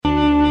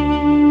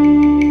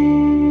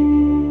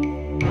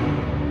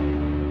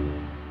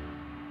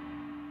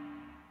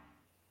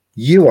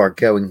You are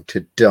going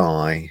to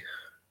die.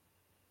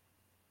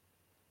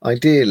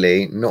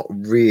 Ideally, not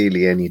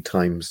really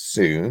anytime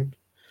soon,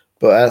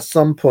 but at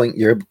some point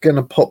you're going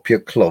to pop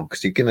your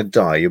clogs. You're going to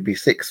die. You'll be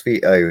 6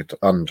 feet out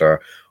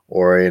under,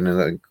 or in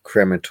a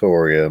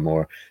crematorium,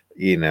 or,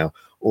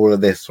 all of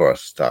this sort of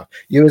stuff.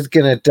 You're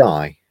going to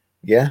die.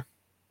 Yeah?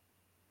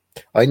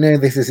 I know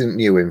this isn't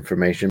new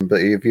information,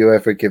 but have you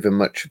ever given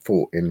much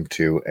thought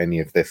into any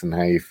of this and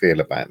how you feel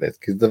about this?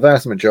 Because the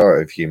vast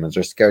majority of humans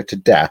are scared to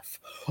death,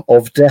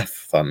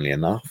 funnily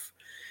enough.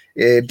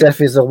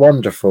 Death is a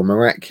wonderful,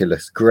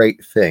 miraculous,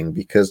 great thing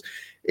because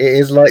it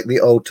is like the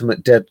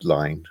ultimate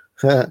deadline.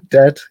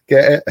 Dead,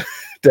 get it?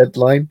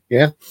 Deadline,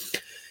 yeah.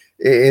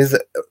 It is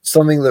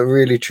something that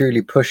really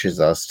truly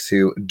pushes us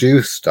to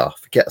do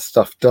stuff, get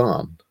stuff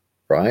done,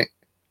 right?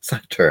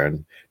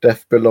 Saturn.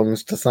 Death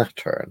belongs to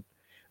Saturn.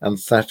 And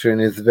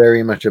Saturn is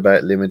very much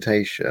about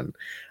limitation.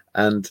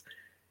 And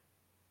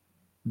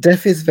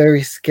death is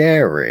very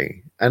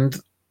scary. And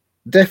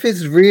death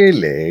is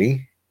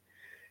really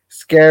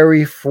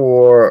scary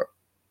for,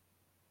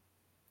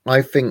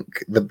 I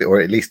think, or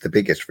at least the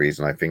biggest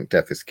reason I think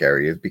death is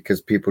scary is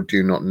because people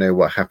do not know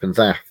what happens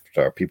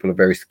after. People are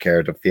very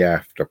scared of the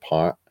after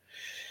part.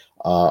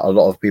 A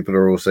lot of people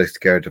are also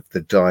scared of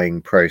the dying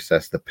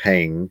process, the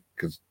pain,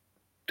 because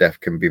death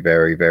can be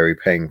very, very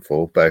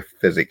painful, both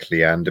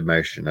physically and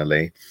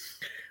emotionally.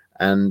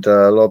 And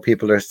a lot of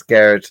people are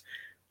scared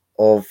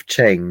of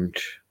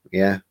change.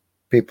 Yeah.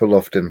 People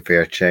often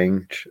fear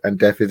change, and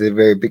death is a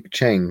very big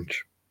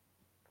change.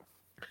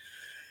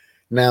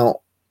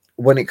 Now,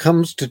 when it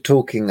comes to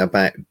talking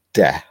about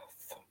death,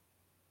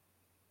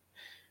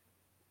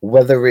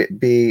 whether it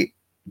be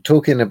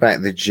talking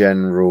about the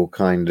general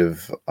kind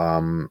of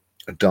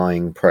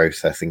dying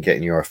process and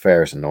getting your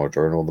affairs in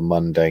order and all the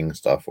mundane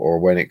stuff, or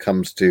when it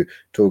comes to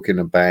talking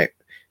about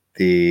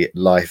the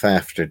life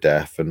after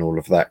death and all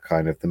of that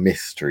kind of the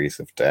mysteries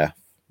of death,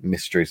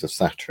 mysteries of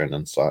Saturn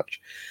and such,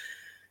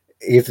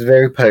 it's a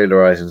very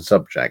polarizing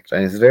subject,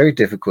 and it's a very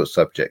difficult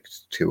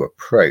subject to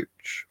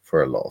approach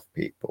for a lot of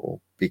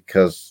people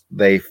because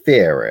they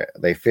fear it,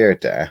 they fear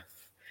death.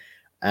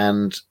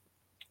 And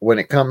when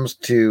it comes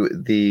to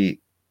the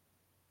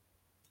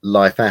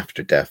life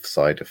after death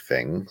side of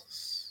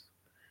things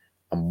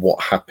and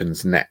what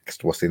happens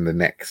next, what's in the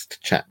next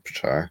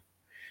chapter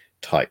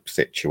type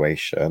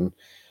situation,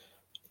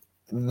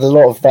 a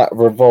lot of that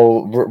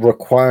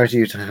requires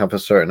you to have a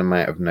certain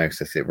amount of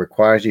gnosis. It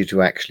requires you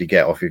to actually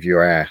get off of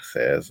your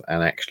asses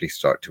and actually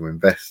start to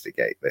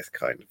investigate this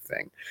kind of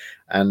thing.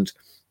 And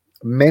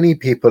many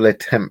people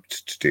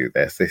attempt to do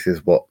this. This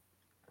is what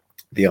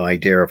the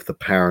idea of the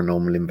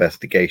paranormal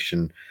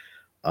investigation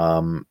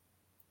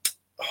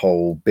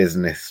whole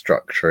business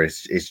structure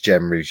is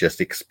generally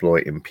just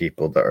exploiting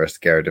people that are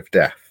scared of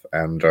death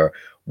and are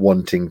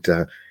wanting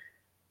to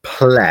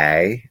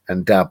play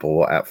and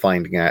dabble at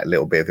finding out a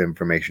little bit of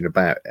information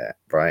about it,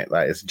 right?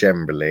 That is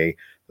generally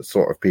the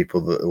sort of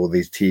people that all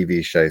these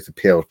TV shows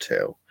appeal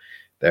to.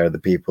 They're the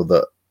people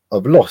that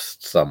have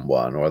lost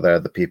someone, or they're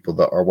the people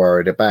that are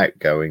worried about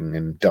going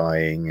and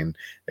dying, and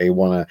they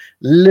want a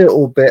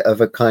little bit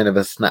of a kind of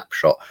a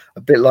snapshot,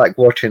 a bit like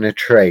watching a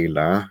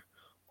trailer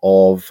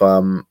of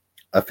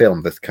a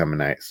film that's coming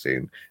out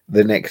soon,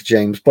 the next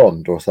James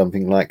Bond or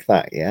something like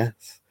that,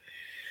 yes?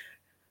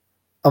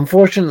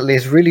 Unfortunately,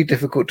 it's really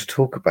difficult to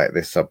talk about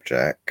this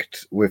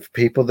subject with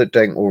people that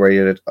don't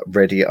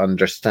already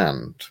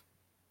understand.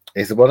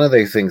 It's one of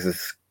those things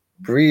that's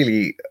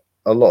really,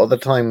 a lot of the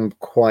time,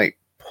 quite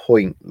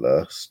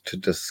pointless to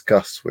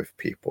discuss with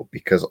people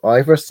because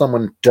either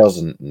someone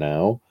doesn't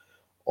know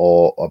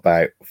or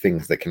about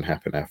things that can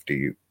happen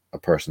after a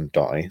person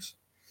dies,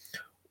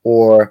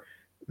 or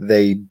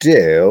they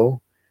do,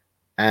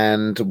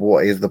 and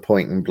what is the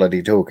point in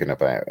bloody talking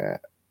about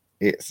it?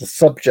 It's a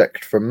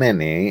subject for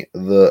many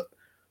that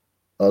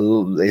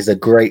is a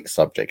great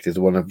subject, is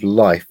one of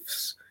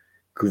life's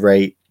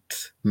great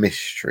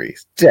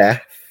mysteries.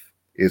 Death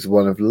is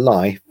one of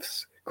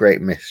life's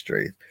great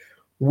mysteries.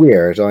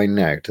 Weird, I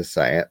know, to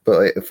say it,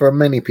 but for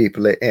many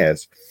people it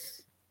is.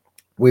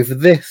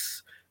 With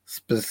this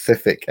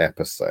specific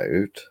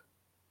episode,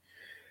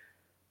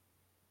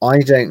 I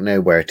don't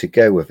know where to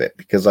go with it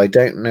because I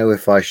don't know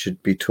if I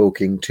should be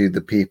talking to the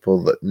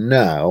people that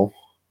know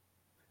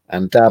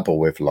and dabble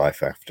with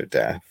life after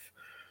death,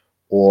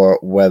 or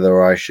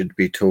whether I should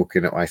be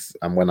talking,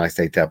 and when I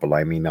say dabble,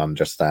 I mean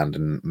understand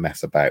and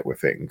mess about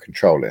with it and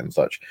control it and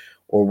such,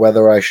 or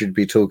whether I should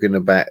be talking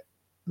about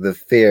the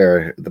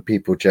fear, the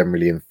people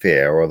generally in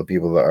fear, or the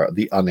people that are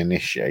the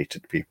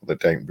uninitiated people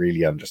that don't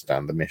really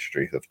understand the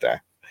mysteries of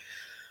death.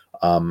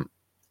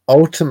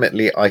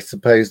 Ultimately, I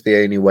suppose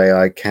the only way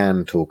I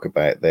can talk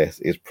about this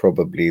is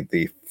probably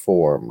the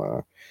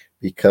former,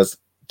 because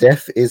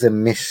death is a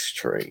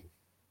mystery,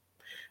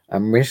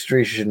 and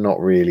mystery should not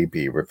really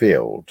be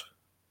revealed,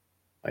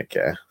 I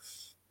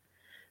guess.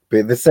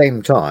 But at the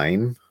same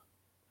time,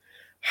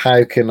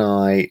 how can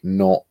I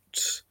not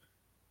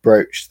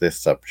broach this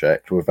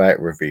subject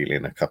without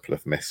revealing a couple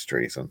of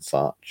mysteries and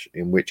such?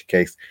 In which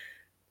case,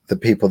 the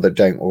people that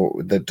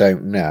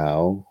don't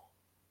know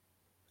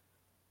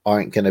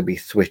aren't going to be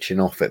switching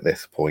off at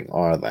this point,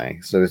 are they?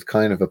 So it's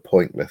kind of a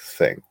pointless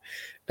thing.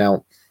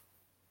 Now,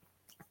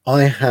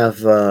 I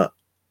have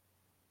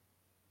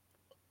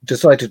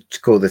decided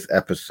to call this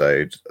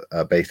episode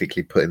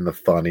basically putting the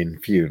fun in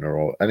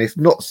funeral, and it's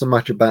not so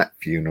much about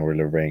funeral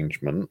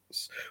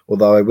arrangements,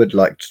 although I would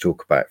like to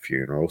talk about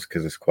funerals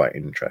because it's quite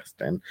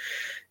interesting.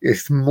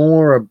 It's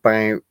more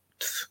about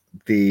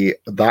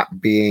that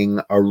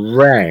being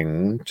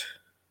around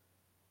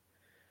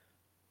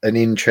an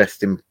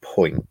interesting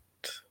point.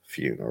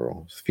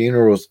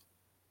 Funerals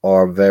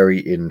are very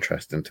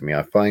interesting to me.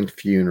 I find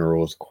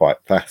funerals quite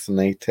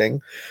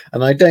fascinating,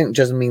 and I don't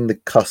just mean the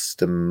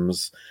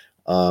customs,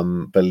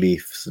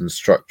 beliefs and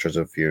structures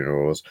of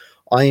funerals.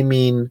 I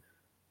mean,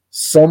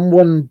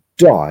 someone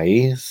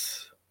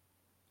dies,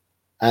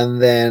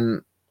 and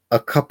then a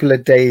couple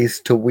of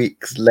days to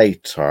weeks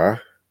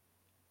later,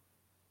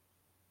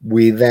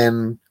 we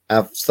then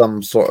have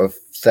some sort of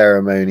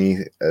ceremony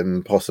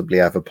and possibly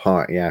have a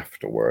party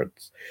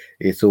afterwards.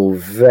 It's all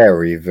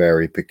very,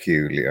 very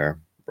peculiar,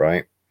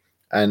 right?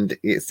 And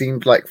it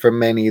seems like for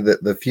many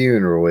that the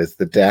funeral is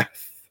the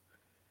death.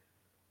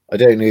 I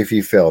don't know if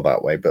you feel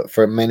that way, but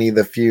for many,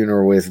 the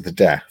funeral is the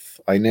death.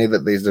 I know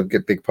that there's a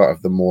big part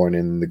of the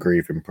mourning, the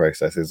grieving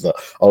process is that,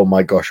 oh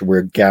my gosh,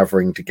 we're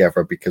gathering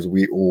together because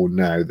we all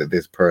know that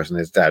this person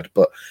is dead.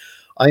 But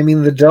I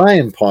mean, the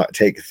dying part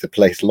takes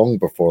place long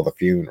before the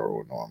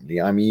funeral normally.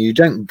 I mean, you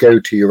don't go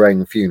to your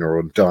own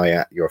funeral and die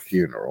at your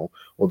funeral,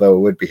 although it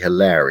would be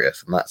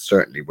hilarious, and that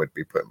certainly would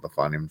be putting the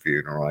fun in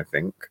funeral, I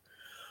think.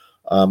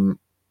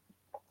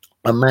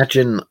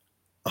 Imagine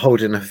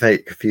holding a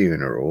fake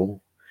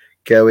funeral,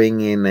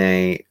 going in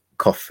a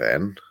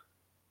coffin,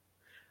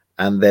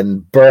 and then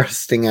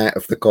bursting out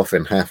of the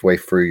coffin halfway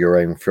through your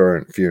own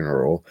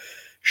funeral,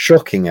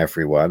 shocking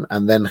everyone,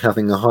 and then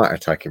having a heart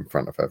attack in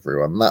front of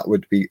everyone. That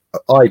would be,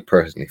 I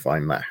personally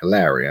find that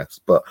hilarious,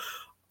 but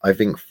I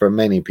think for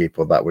many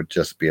people that would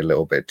just be a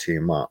little bit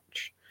too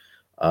much.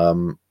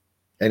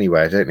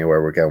 Anyway, I don't know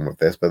where we're going with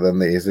this, but then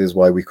this is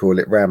why we call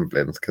it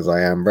ramblings, because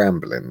I am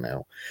rambling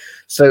now.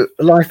 So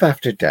life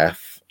after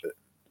death,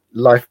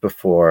 life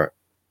before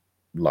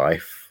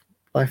life,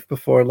 life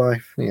before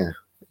life. Yeah,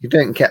 you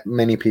don't get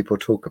many people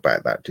talk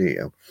about that, do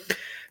you?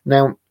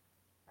 Now,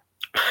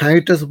 how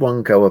does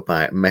one go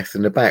about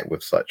messing about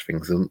with such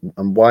things,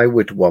 and why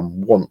would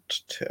one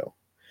want to?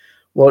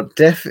 Well,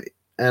 death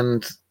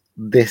and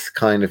this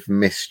kind of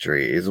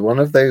mystery is one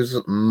of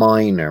those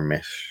minor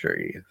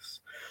mysteries.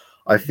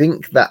 I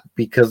think that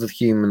because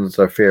humans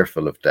are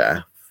fearful of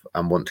death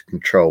and want to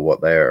control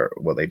what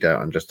they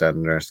don't understand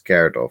and are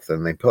scared of,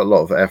 then they put a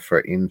lot of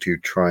effort into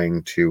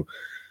trying to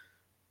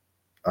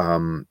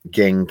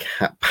gain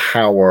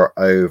power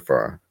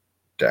over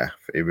death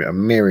in a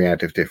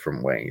myriad of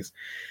different ways.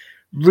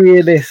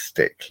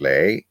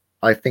 Realistically,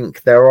 I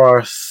think there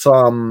are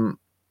some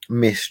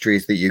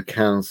mysteries that you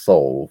can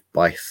solve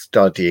by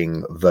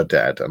studying the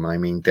dead, and I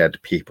mean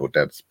dead people,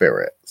 dead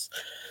spirits,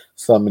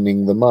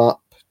 summoning them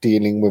up,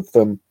 dealing with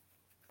them.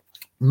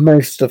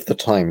 Most of the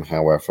time,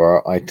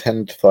 however, I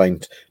tend to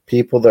find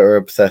people that are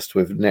obsessed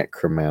with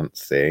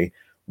necromancy,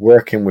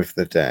 working with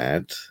the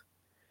dead,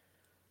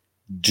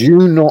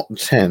 do not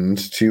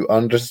tend to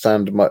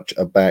understand much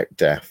about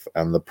death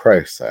and the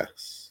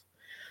process.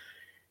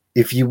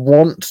 If you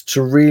want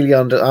to really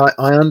I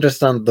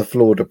understand the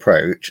flawed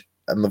approach,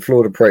 and the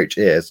flawed approach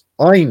is,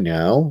 I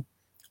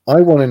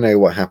want to know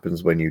what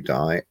happens when you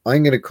die.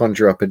 I'm going to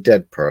conjure up a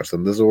dead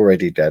person that's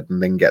already dead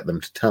and then get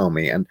them to tell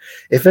me. And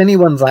if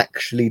anyone's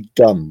actually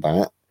done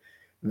that,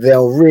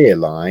 they'll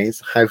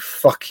realize how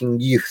fucking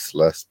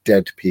useless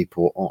dead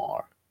people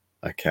are.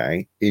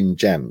 Okay, in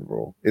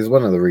general, is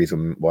one of the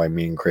reasons why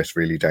me and Chris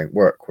really don't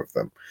work with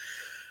them.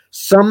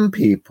 Some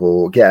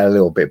people get a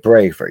little bit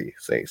braver, you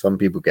see. Some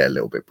people get a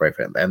little bit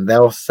braver, and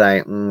they'll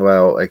say,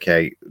 well,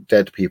 okay,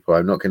 dead people,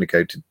 I'm not going to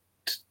go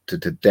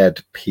to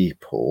dead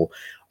people.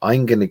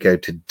 I'm going to go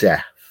to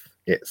death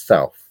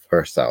itself,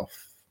 herself,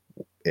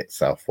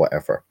 itself,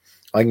 whatever.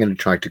 I'm going to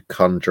try to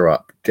conjure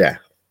up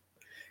death.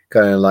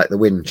 Kind of like the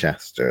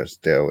Winchesters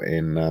do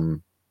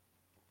in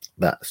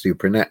that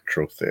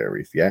Supernatural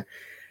series, yeah?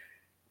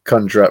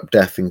 Conjure up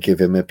death and give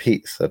him a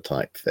pizza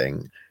type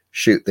thing.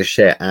 Shoot the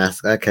shit,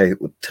 ask, okay,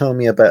 tell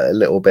me about a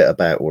little bit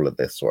about all of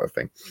this sort of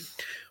thing.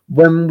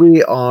 When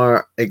we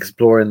are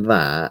exploring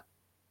that,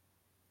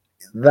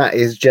 that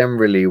is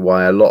generally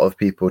why a lot of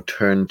people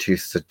turn to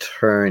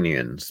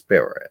Saturnian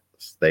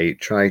spirits. They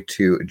try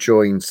to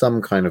join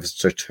some kind of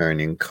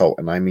Saturnian cult,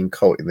 and I mean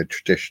cult in the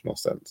traditional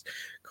sense.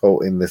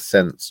 Cult in the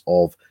sense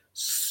of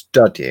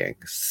studying,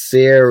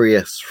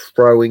 serious,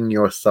 throwing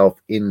yourself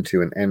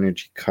into an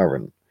energy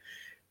current.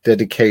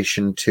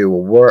 Dedication to a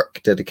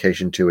work,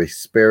 dedication to a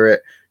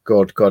spirit,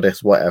 god,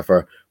 goddess,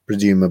 whatever,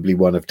 presumably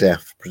one of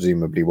death,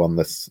 presumably one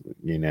that's,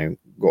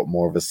 got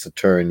more of a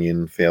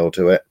Saturnian feel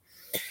to it.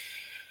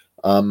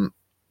 And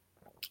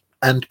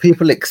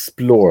people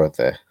explore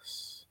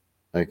this,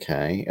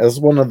 okay, as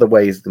one of the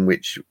ways in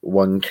which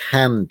one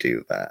can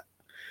do that.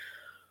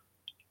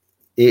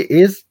 It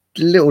is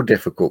a little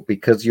difficult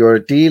because you're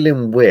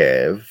dealing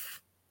with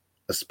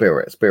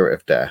a spirit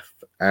of death,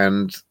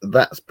 and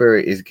that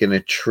spirit is going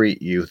to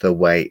treat you the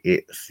way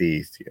it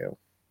sees you.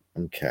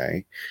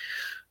 Okay.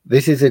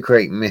 This is a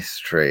great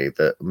mystery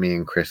that me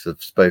and Chris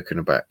have spoken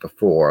about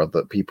before,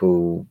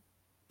 that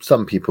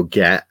some people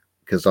get,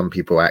 because some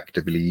people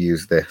actively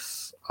use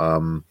this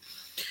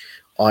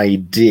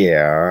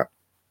idea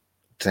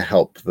to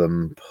help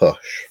them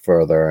push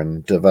further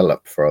and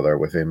develop further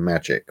within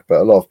magic.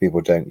 But a lot of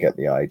people don't get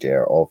the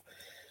idea of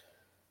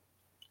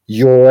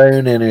your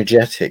own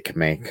energetic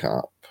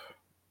makeup.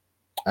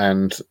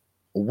 And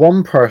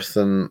one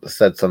person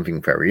said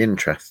something very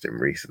interesting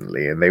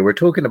recently, and they were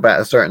talking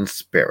about a certain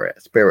spirit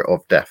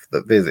of death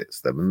that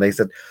visits them. And they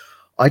said,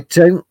 I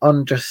don't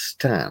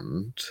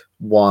understand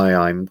why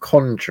I'm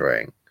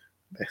conjuring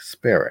this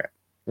spirit.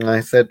 And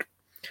I said,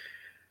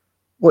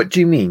 what do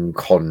you mean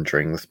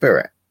conjuring the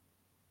spirit?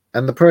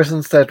 And the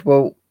person said,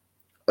 well,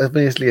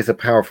 obviously it's a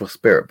powerful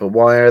spirit, but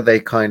why are they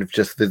kind of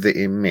just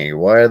visiting me?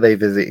 Why are they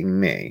visiting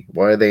me?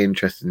 Why are they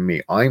interested in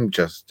me? I'm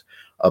just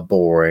a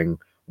boring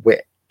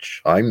witch.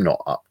 I'm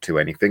not up to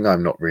anything.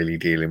 I'm not really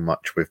dealing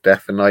much with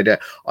death, and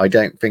I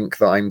don't think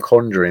that I'm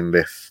conjuring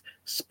this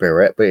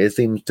spirit, but it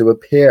seems to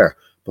appear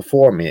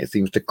before me. It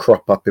seems to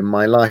crop up in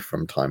my life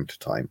from time to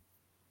time,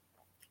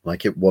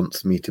 like it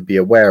wants me to be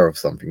aware of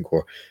something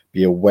or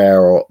be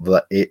aware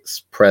that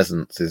its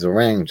presence is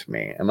around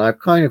me. And I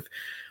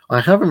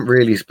haven't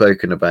really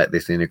spoken about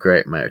this in a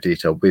great amount of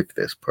detail with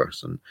this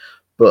person,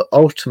 but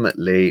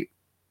ultimately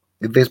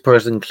this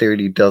person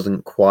clearly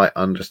doesn't quite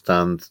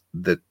understand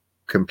the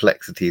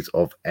complexities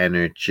of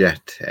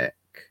energetic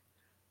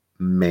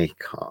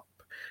makeup.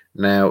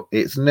 Now,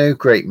 it's no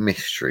great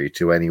mystery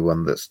to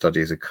anyone that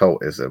studies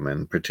occultism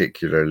and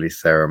particularly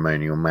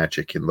ceremonial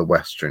magic in the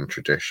Western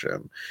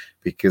tradition,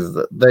 because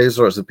those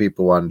sorts of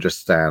people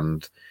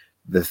understand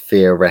the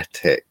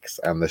theoretics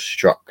and the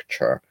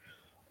structure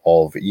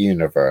of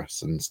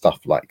universe and stuff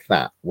like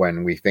that.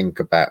 When we think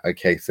about,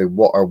 okay, so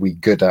what are we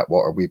good at,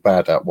 what are we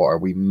bad at, what are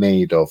we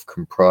made of,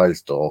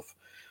 comprised of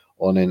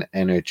on an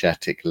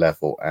energetic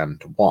level,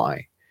 and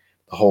why?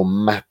 The whole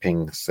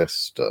mapping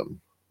system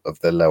of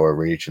the lower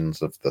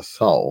regions of the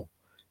soul,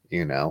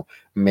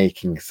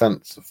 making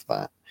sense of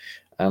that.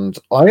 And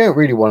I don't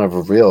really want to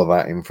reveal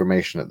that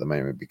information at the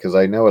moment, because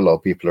I know a lot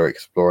of people are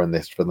exploring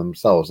this for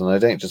themselves, and I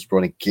don't just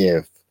want to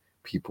give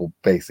people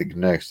basic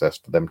gnosis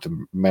for them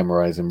to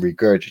memorize and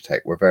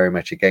regurgitate. We're very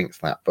much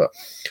against that. But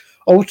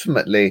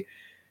ultimately,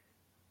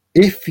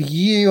 if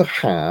you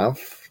have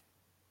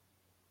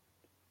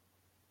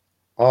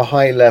a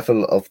high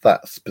level of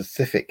that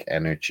specific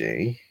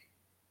energy,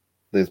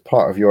 there's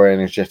part of your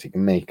energetic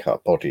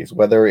makeup bodies,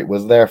 whether it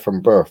was there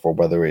from birth or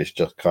whether it's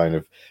just kind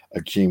of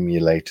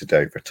accumulated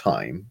over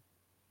time,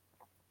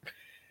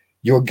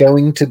 you're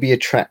going to be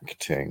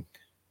attracting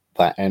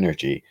that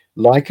energy.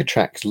 Like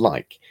attracts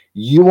like.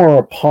 You are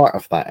a part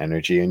of that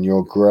energy, and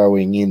you're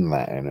growing in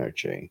that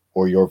energy,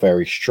 or you're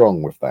very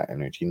strong with that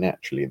energy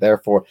naturally.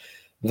 Therefore,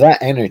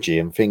 that energy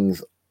and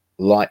things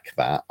like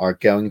that are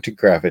going to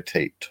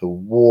gravitate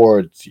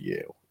towards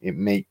you. It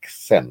makes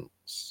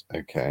sense,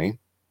 okay?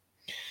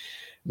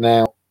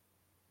 Now,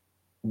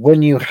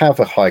 when you have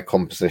a high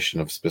composition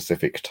of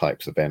specific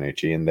types of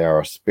energy, and there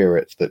are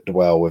spirits that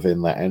dwell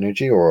within that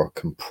energy or are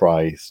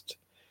comprised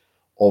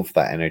of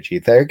that energy,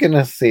 they're going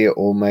to see it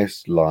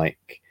almost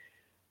like,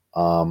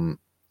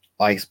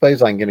 I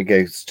suppose I'm going to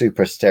go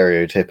super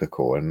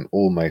stereotypical and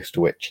almost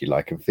witchy,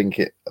 like, and think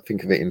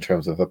of it in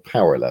terms of a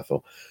power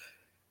level.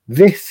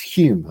 This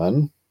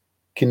human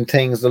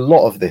contains a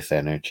lot of this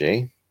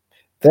energy.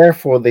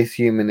 Therefore, this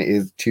human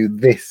is to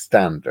this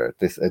standard,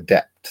 this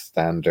adept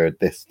standard,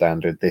 this,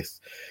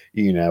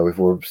 if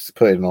we're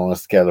putting on a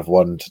scale of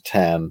 1 to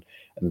 10,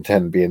 and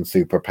 10 being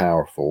super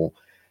powerful,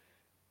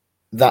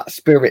 that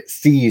spirit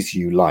sees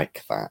you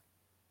like that.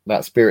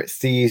 That spirit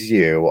sees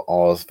you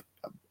as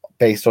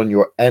based on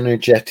your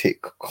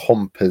energetic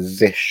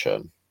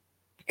composition,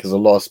 because a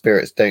lot of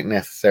spirits don't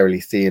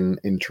necessarily see and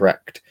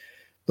interact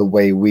the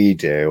way we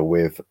do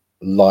with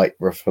light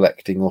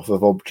reflecting off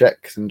of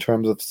objects in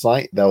terms of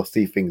sight. They'll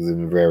see things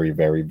in very,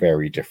 very,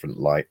 very different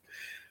light.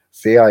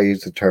 See, I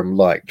use the term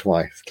light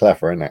twice.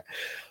 Clever, isn't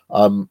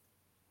it?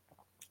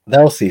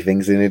 They'll see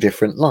things in a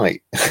different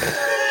light.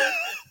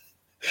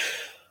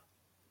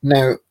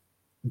 Now,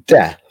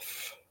 death.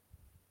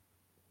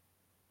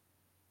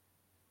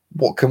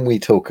 What can we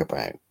talk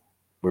about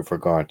with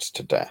regards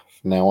to death?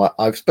 Now,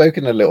 I've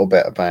spoken a little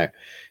bit about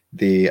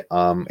the,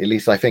 at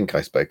least I think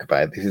I spoke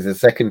about it. This is the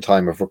second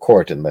time of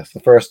recording this. The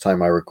first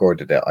time I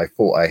recorded it, I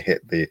thought I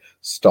hit the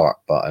start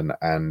button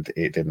and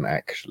it didn't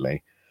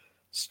actually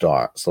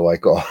start. So I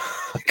got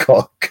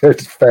a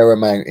good fair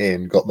amount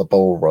in, got the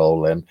ball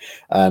rolling,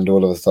 and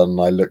all of a sudden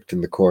I looked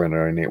in the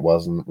corner and it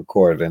wasn't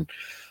recording.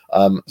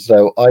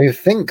 So I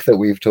think that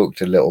we've talked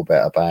a little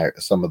bit about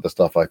some of the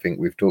stuff I think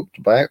we've talked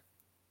about,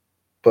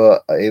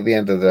 but at the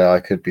end of the day, I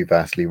could be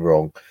vastly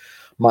wrong.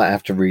 Might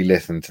have to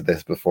re-listen to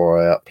this before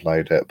I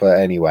upload it. But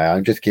anyway,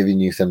 I'm just giving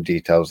you some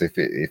details if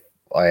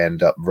I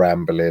end up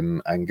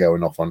rambling and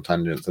going off on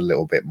tangents a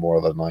little bit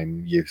more than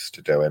I'm used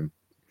to doing,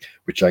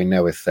 which I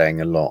know is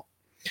saying a lot.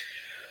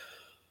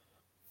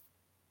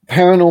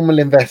 paranormal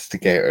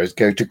investigators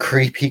go to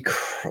creepy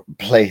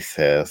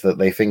places that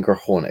they think are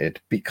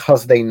haunted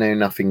because they know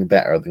nothing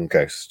better than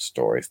ghost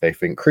stories. They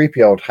think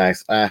creepy old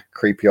house,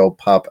 creepy old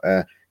pub,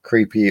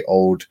 creepy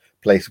old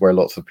place where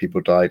lots of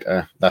people died,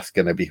 that's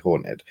going to be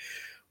haunted.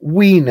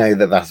 We know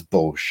that that's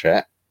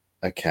bullshit.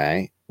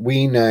 Okay.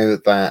 We know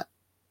that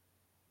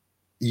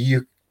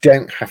you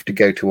don't have to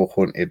go to a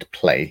haunted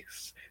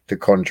place to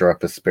conjure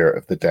up a spirit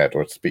of the dead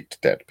or speak to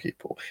dead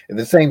people. At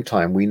the same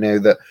time, we know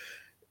that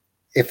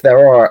if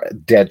there are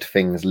dead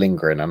things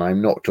lingering, and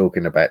I'm not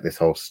talking about this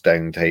whole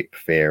stone tape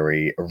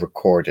theory,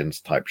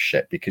 recordings type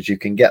shit, because you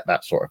can get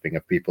that sort of thing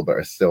of people that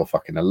are still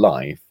fucking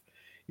alive.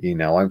 You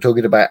know, I'm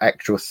talking about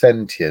actual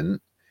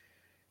sentient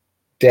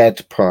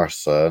dead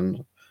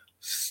person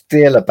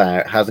still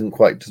about, hasn't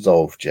quite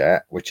dissolved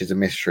yet, which is a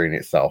mystery in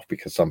itself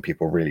because some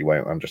people really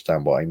won't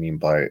understand what I mean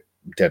by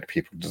dead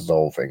people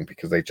dissolving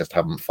because they just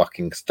haven't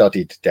fucking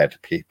studied dead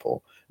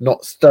people.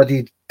 Not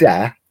studied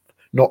death,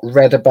 not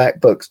read about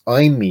books.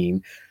 I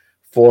mean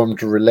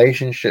formed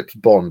relationships,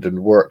 bond, and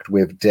worked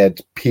with dead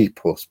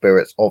people,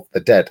 spirits of the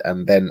dead,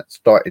 and then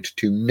started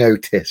to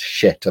notice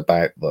shit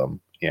about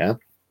them. Yeah.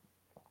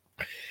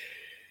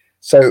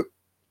 So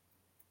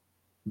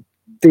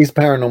these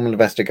paranormal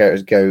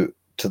investigators go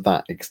to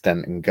that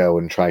extent and go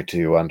and try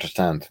to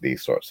understand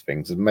these sorts of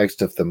things, and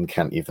most of them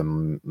can't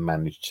even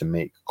manage to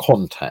make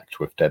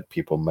contact with dead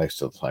people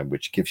most of the time,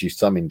 which gives you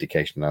some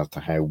indication as to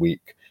how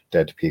weak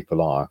dead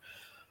people are.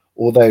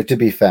 Although, to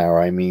be fair,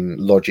 I mean,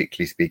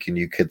 logically speaking,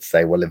 you could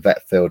say, well,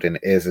 Yvette Fielding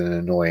is an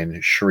annoying,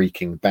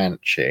 shrieking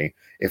banshee.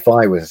 If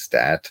I was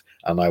dead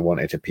and I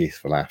wanted a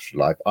peaceful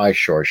afterlife, I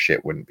sure as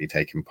shit wouldn't be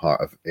taking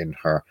part in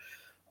her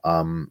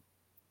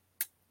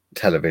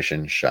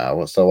television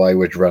show. So I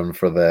would run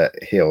for the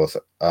hills.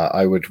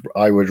 I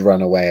would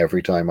run away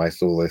every time I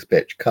saw this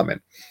bitch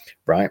coming,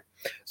 right?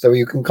 So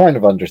you can kind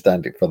of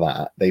understand it for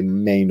that. They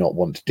may not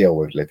want to deal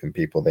with living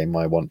people. They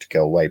might want to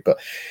go away, but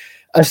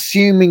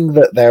assuming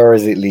that there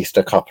is at least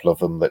a couple of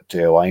them that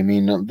do. I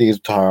mean, these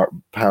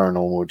paranormal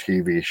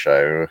TV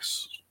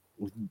shows,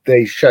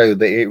 they show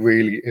that it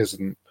really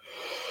isn't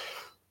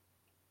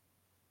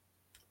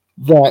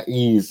that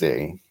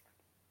easy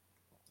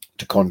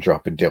to conjure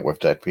up and deal with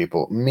dead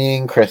people. Me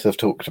and Chris have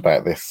talked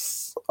about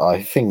this,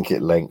 I think,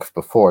 at length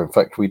before. In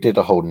fact, we did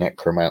a whole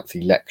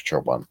necromancy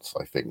lecture once,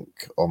 I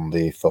think, on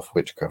the Thoth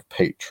Witchcraft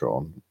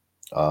Patreon,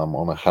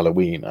 on a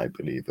Halloween, I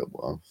believe it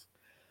was.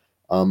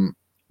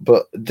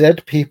 But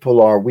dead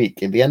people are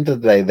weak. At the end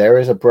of the day, there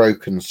is a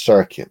broken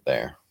circuit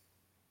there.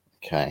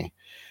 Okay.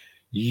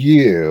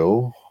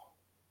 You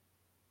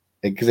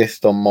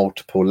exist on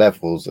multiple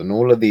levels, and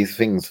all of these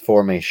things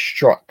form a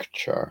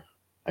structure.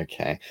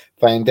 Okay.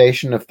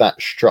 Foundation of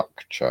that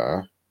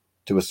structure,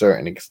 to a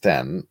certain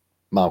extent,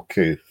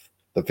 Malkuth,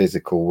 the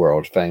physical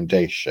world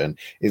foundation,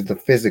 is the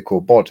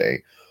physical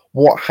body.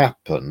 What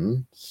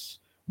happens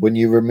when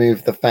you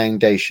remove the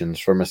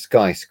foundations from a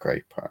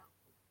skyscraper?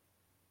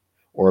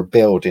 Or a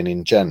building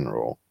in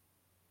general,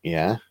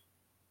 yeah,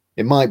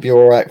 it might be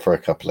all right for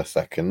a couple of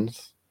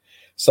seconds.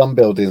 Some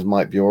buildings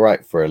might be all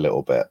right for a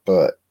little bit,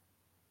 but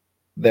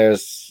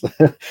there's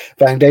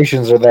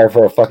foundations are there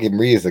for a fucking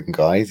reason,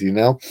 guys, you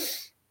know?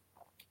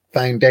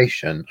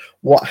 Foundation.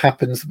 What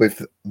happens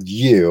with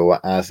you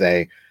as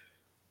a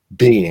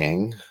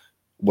being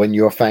when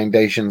your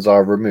foundations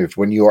are removed,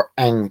 when your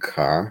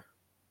anchor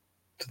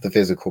to the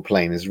physical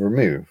plane is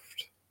removed?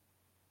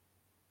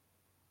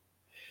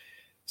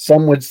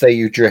 Some would say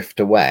you drift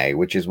away,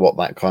 which is what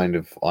that kind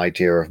of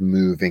idea of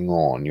moving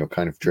on. You're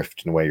kind of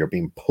drifting away. You're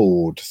being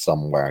pulled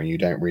somewhere and you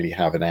don't really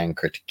have an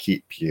anchor to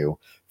keep you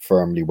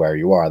firmly where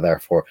you are.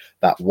 Therefore,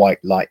 that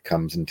white light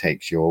comes and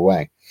takes you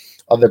away.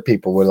 Other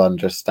people will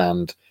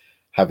understand,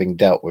 having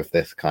dealt with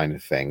this kind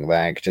of thing, that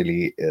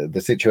actually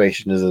the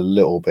situation is a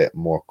little bit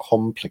more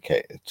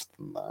complicated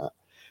than that,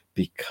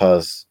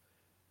 because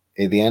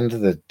at the end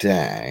of the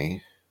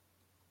day,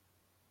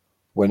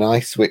 when I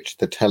switch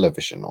the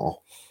television off,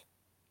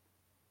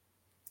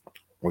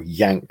 or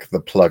yank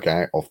the plug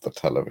out of the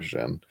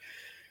television,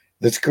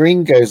 the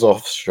screen goes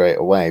off straight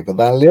away, but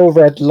that little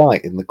red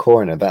light in the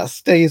corner, that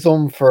stays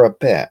on for a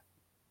bit,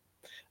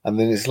 and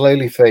then it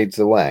slowly fades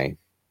away.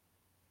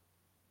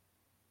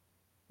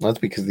 That's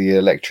because the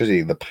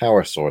electricity, the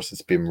power source,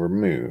 has been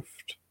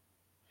removed.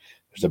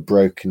 There's a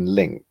broken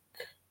link.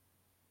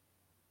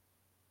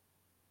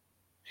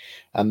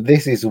 And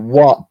this is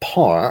what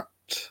part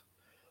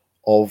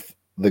of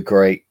the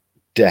great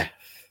death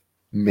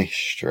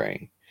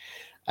mystery.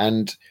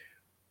 And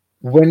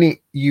when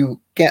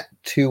you get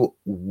to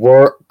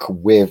work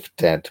with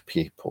dead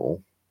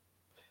people,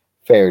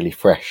 fairly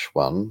fresh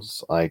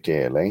ones,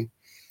 ideally,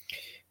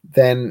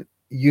 then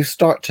you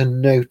start to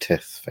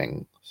notice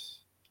things.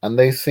 And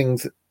those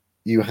things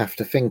you have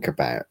to think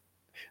about.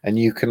 And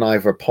you can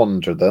either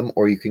ponder them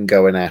or you can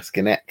go and ask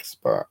an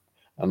expert.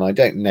 And I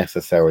don't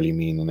necessarily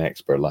mean an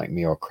expert like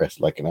me or Chris,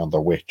 like another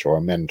witch or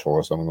a mentor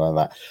or something like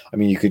that. I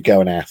mean, you could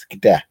go and ask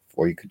death,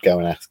 or you could go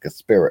and ask a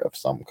spirit of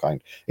some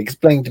kind.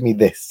 Explain to me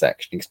this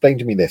section. Explain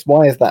to me this.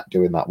 Why is that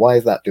doing that? Why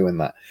is that doing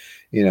that?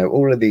 You know,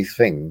 all of these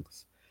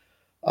things.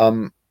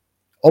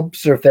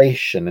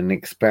 observation and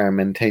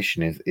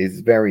experimentation is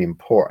very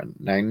important.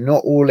 Now,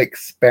 not all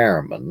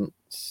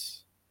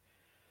experiments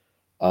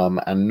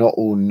and not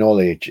all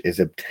knowledge is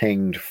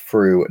obtained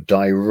through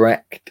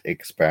direct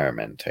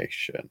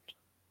experimentation,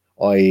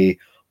 i.e.,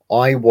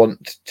 I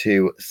want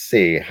to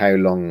see how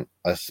long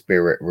a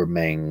spirit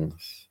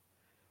remains,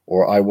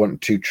 or I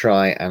want to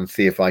try and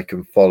see if I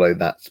can follow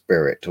that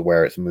spirit to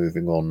where it's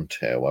moving on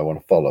to. I want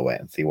to follow it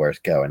and see where it's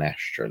going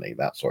astrally,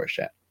 that sort of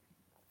shit.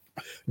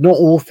 Not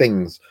all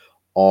things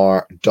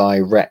are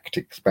direct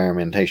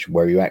experimentation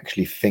where you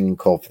actually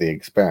think of the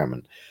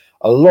experiment.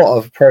 A lot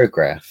of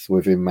progress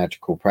within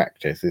magical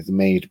practice is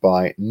made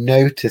by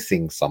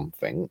noticing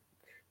something,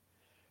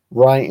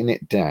 writing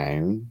it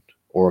down,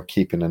 or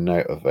keeping a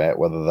note of it,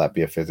 whether that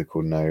be a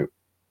physical note,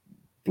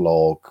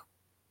 blog,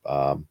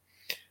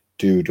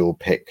 doodle,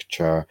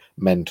 picture,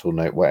 mental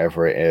note,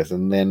 whatever it is,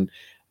 and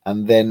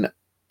then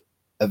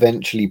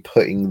eventually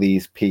putting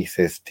these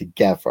pieces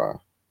together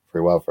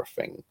through other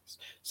things.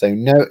 So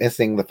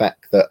noticing the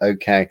fact that,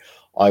 okay,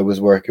 I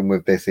was working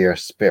with this here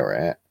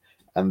spirit,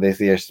 and this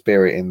here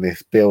spirit in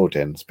this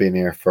building's been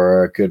here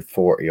for a good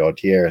 40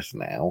 odd years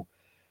now.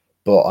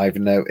 But I've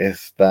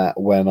noticed that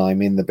when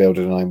I'm in the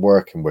building and I'm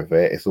working with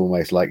it, it's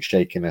almost like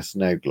shaking a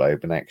snow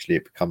globe, and actually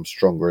it becomes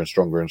stronger and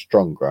stronger and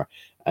stronger.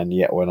 And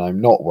yet when I'm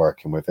not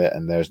working with it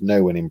and there's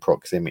no one in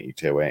proximity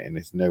to it and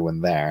there's no one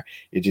there,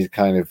 it just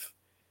kind of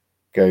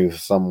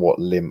goes somewhat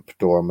limp,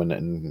 dormant,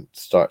 and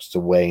starts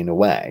to wane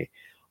away.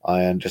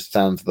 I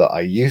understand that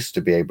I used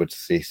to be able to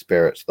see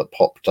spirits that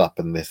popped up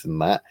and this and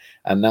that,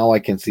 and now I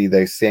can see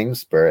those same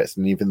spirits,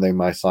 and even though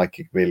my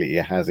psychic ability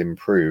has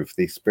improved,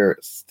 these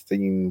spirits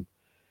seem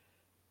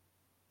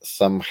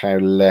somehow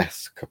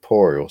less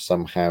corporeal,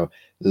 somehow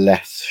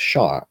less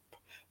sharp,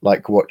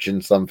 like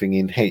watching something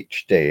in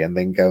HD and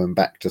then going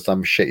back to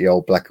some shitty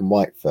old black and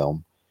white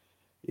film.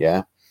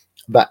 Yeah,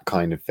 that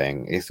kind of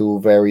thing. It's all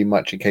very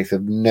much a case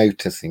of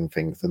noticing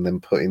things and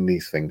then putting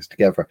these things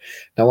together.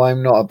 Now,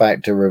 I'm not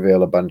about to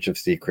reveal a bunch of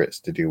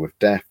secrets to do with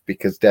death,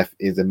 because death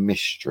is a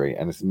mystery,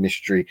 and it's a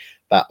mystery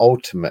that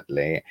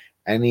ultimately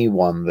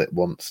anyone that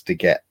wants to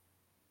get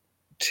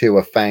to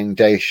a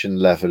foundation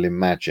level in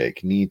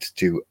magic needs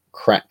to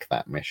crack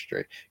that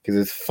mystery, because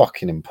it's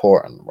fucking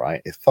important,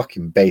 right? It's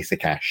fucking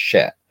basic ass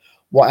shit.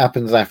 What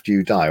happens after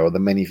you die, or the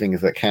many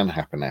things that can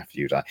happen after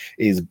you die,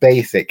 is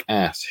basic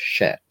ass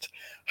shit.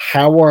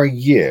 How are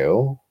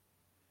you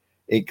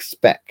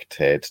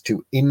expected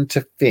to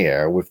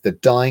interfere with the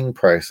dying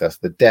process,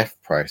 the death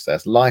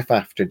process, life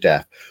after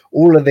death,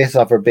 all of this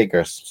other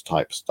bigger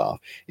type stuff,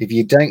 if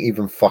you don't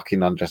even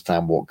fucking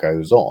understand what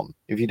goes on,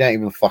 if you don't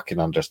even fucking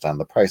understand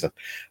the process?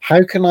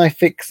 How can I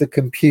fix a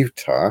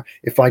computer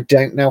if I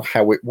don't know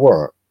how it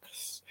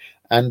works?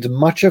 And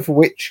much of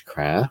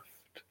witchcraft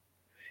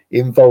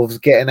involves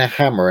getting a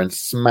hammer and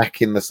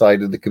smacking the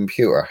side of the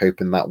computer,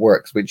 hoping that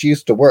works, which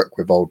used to work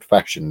with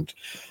old-fashioned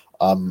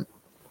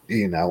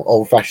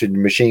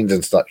old-fashioned machines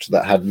and such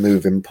that had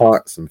moving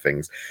parts and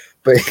things.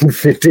 But in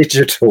the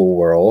digital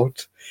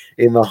world,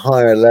 in the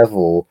higher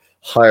level,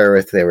 higher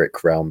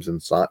etheric realms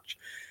and such,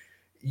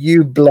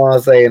 you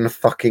blasé and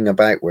fucking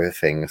about with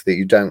things that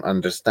you don't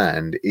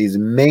understand is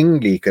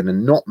mainly going to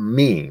not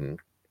mean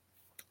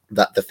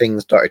that the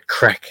things started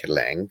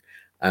crackling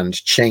and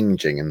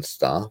changing and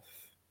stuff.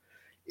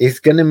 It's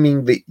going to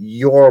mean that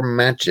your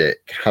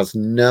magic has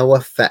no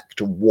effect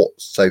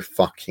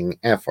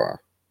whatsoever.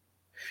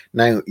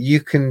 Now,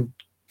 you can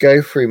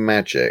go through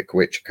magic,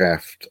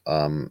 witchcraft,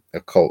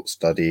 occult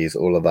studies,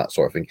 all of that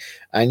sort of thing,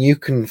 and you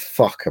can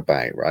fuck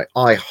about, right?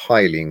 I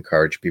highly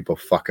encourage people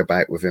fuck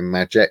about within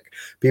magic.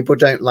 People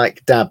don't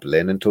like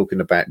dabbling and talking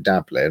about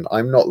dabbling.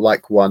 I'm not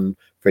like one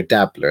for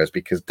dabblers,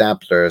 because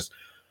dabblers,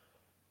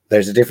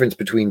 there's a difference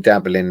between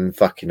dabbling and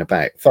fucking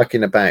about.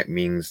 Fucking about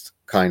means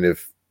kind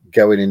of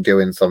going and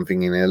doing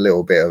something in a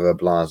little bit of a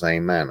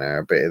blasé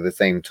manner, but at the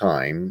same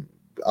time,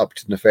 up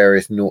to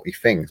nefarious, naughty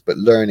things, but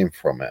learning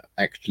from it,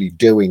 actually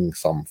doing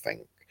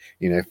something,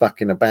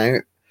 fucking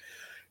about.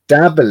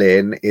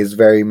 Dabbling is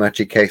very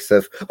much a case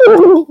of,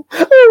 oh,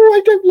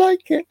 I don't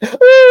like it.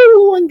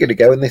 Oh, I'm going to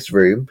go in this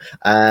room,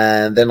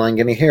 and then I'm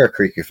going to hear a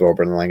creaky floor,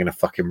 and I'm going to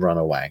fucking run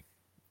away.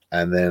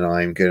 And then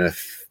I'm going to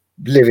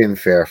live in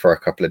fear for a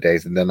couple of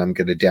days, and then I'm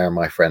going to dare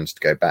my friends to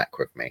go back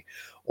with me.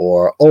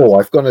 Or, oh,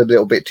 I've gone a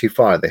little bit too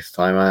far this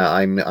time.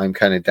 I'm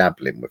kind of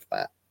dabbling with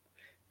that.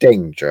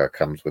 Danger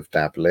comes with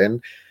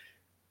dabbling.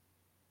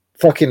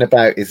 Fucking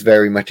about is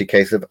very much a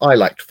case of, I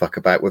like to fuck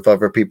about with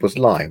other people's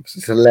lives.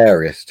 It's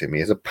hilarious to me.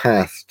 It's a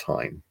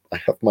pastime. I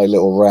have my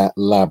little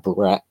lab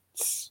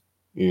rats,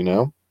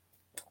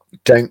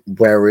 Don't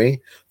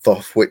worry,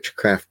 Thoth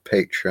Witchcraft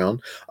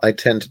Patreon. I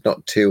tend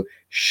not to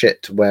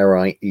shit where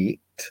I eat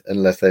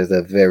unless there's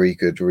a very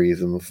good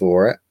reason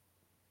for it.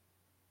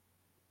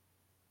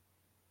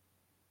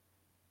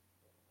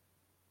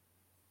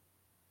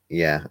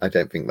 Yeah, I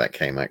don't think that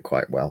came out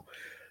quite well.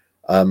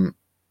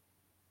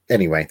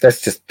 Anyway,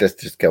 let's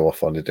just go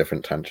off on a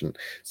different tangent.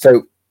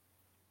 So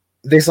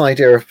this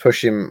idea of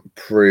pushing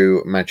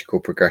through magical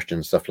progression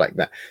and stuff like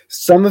that,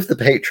 some of the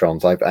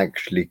patrons I've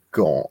actually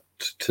got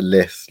to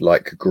list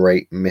like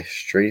great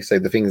mystery. So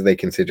the things they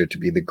consider to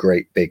be the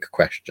great big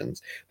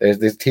questions. There's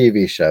this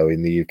TV show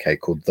in the UK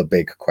called The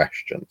Big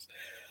Questions.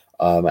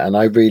 And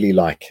I really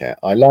like it.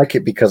 I like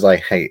it because I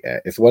hate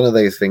it. It's one of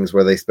those things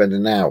where they spend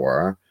an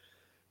hour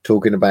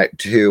talking about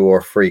 2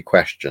 or 3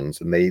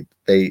 questions, and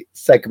they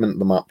segment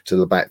them up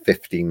to about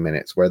 15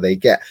 minutes, where they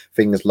get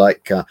things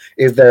like,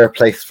 is there a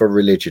place for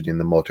religion in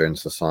the modern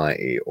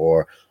society?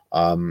 Or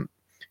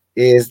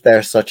is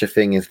there such a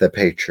thing as the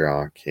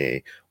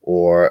patriarchy?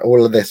 Or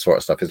all of this sort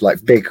of stuff is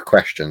like big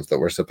questions that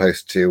we're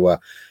supposed to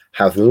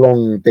have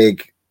long,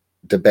 big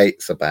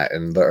debates about,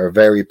 and that are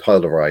very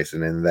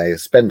polarizing, and they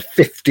spend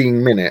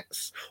 15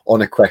 minutes on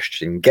a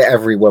question, get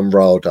everyone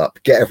riled up,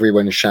 get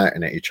everyone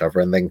shouting at each other,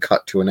 and then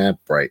cut to an ad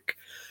break.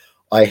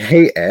 I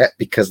hate it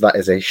because that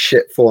is a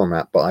shit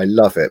format, but I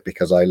love it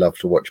because I love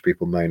to watch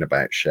people moan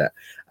about shit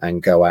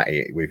and go at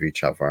it with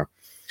each other.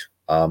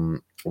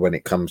 When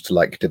it comes to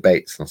like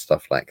debates and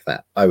stuff like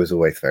that, I was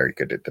always very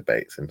good at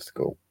debates in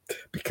school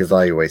because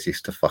I always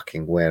used to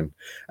fucking win.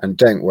 And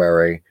don't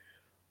worry,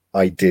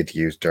 I did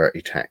use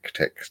dirty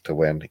tactics to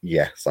win.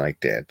 Yes, I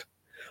did.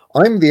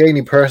 I'm the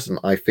only person,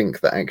 I think,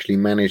 that actually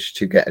managed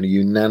to get a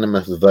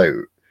unanimous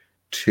vote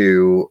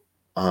to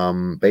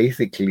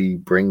basically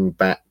bring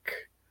back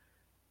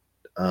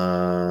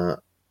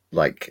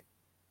like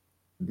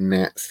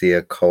Nazi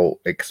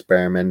occult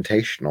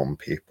experimentation on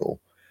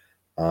people.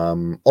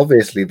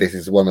 Obviously, this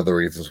is one of the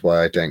reasons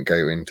why I don't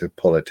go into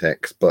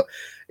politics, but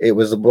it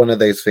was one of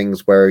those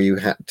things where you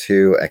had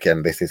to,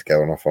 again, this is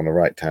going off on a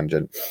right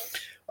tangent.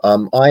 I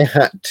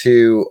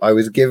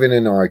was given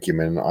an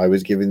argument. I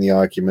was given the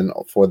argument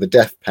for the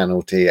death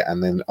penalty,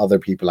 and then other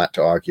people had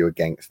to argue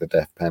against the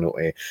death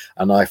penalty.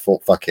 And I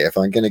thought, fuck it, if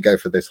I'm going to go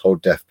for this whole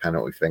death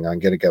penalty thing, I'm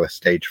going to go a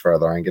stage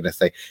further. I'm going to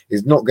say,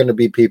 it's not going to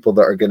be people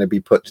that are going to be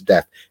put to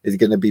death. It's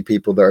going to be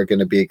people that are going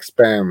to be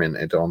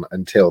experimented on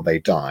until they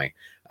die.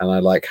 And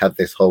I had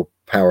this whole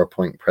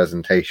PowerPoint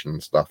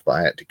presentation stuff that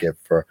I had to give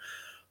for,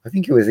 I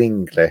think it was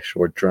English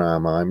or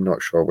drama. I'm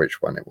not sure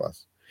which one it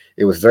was.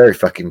 It was very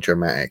fucking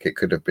dramatic. It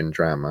could have been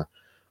drama.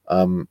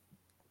 And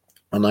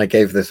I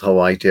gave this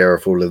whole idea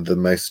of all of the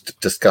most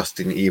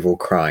disgusting evil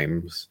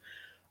crimes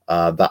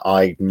that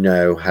I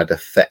know had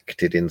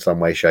affected in some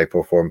way, shape,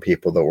 or form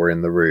people that were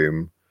in the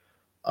room.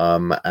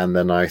 And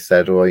then I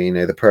said, well,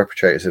 the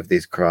perpetrators of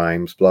these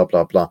crimes, blah,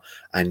 blah, blah.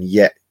 And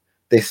yet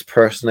this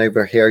person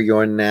over here,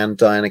 your nan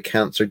dying of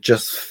cancer,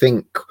 just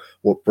think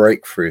what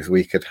breakthroughs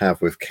we could have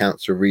with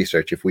cancer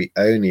research if we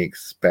only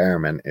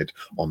experimented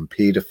on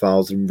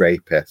pedophiles and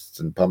rapists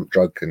and pumped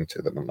drugs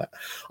into them and that.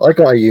 I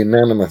got a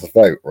unanimous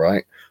vote,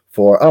 right?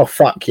 For, oh,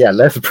 fuck yeah,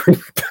 let's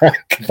bring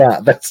back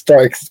that. Let's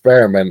start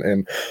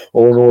experimenting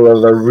on all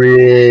of the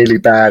really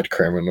bad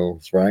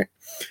criminals, right?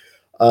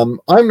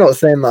 I'm not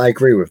saying that I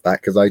agree with that,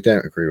 because I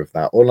don't agree with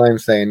that. All I'm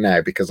saying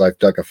now, because I've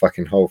dug a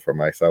fucking hole for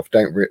myself,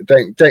 don't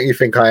you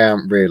think I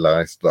haven't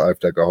realised that I've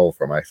dug a hole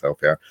for myself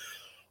here?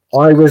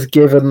 I was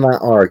given that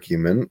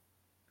argument,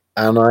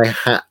 and I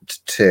had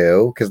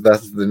to, because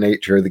that's the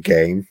nature of the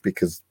game,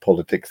 because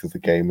politics is a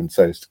game and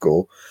so is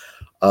school.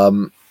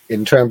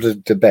 In terms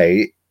of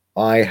debate,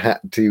 I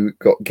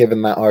got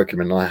given that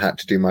argument, and I had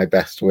to do my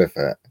best with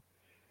it.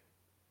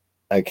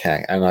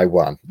 Okay, and I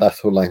won.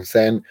 That's all I'm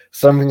saying.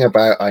 Something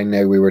about, I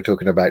know we were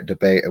talking about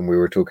debate and we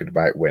were talking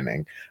about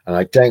winning, and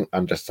I don't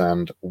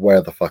understand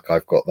where the fuck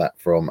I've got that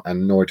from,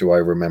 and nor do I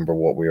remember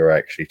what we were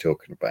actually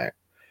talking about.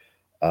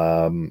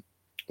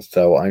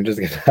 So I'm just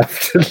going to have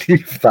to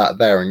leave that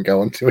there and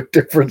go on to a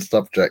different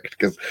subject,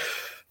 because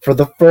for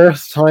the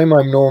first time,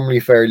 I'm normally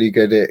fairly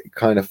good at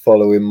kind of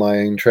following my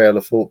own trail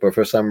of thought, but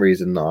for some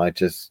reason, I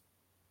just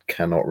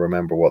cannot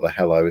remember what the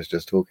hell I was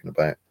just talking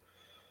about.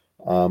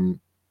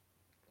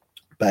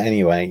 But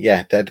anyway,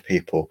 yeah, dead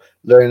people.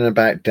 Learning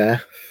about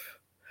death,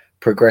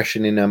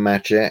 progression in a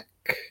magic,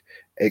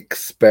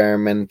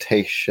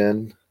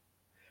 experimentation.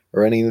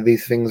 Are any of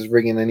these things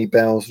ringing any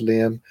bells,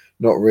 Liam?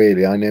 Not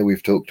really. I know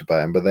we've talked about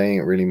them, but they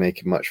ain't really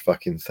making much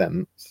fucking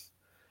sense.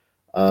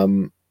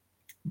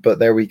 But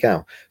there we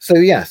go. So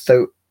yeah,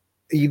 so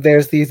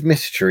there's these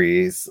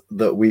mysteries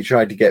that we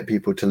tried to get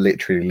people to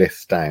literally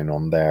list down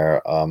on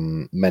their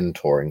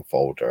mentoring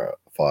folder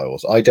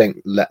files. I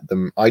don't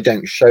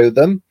show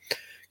them,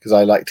 because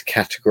I like to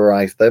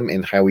categorize them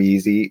in how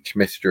easy each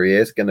mystery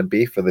is going to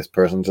be for this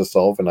person to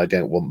solve, and I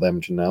don't want them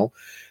to know.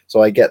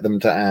 So I get them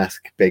to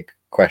ask big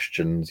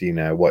questions,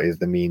 what is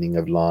the meaning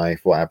of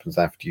life? What happens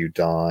after you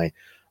die?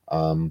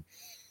 Who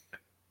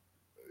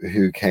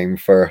came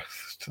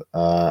first?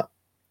 The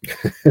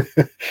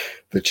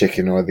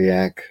chicken or the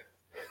egg?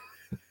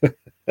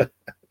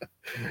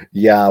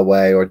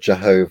 Yahweh or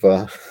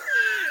Jehovah?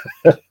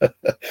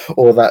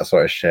 All that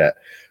sort of shit.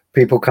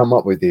 People come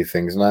up with these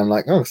things, and I'm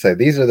like, oh, so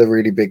these are the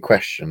really big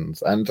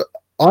questions. And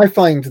I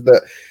find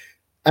that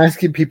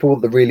asking people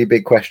what the really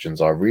big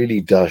questions are really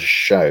does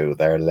show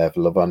their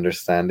level of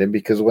understanding,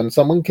 because when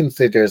someone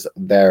considers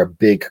their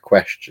big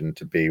question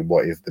to be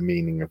what is the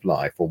meaning of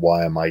life, or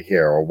why am I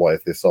here, or what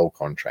is this soul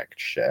contract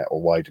shit,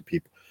 or why do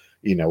people,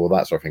 you know, all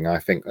that sort of thing. I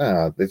think,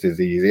 this is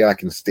easy. I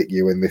can stick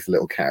you in this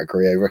little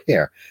category over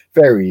here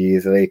very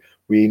easily.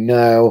 We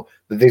know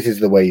that this is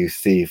the way you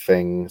see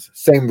things.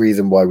 Same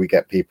reason why we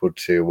get people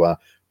to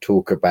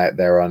talk about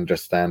their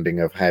understanding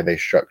of how they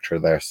structure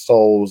their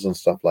souls and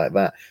stuff like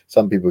that.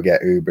 Some people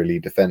get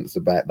uberly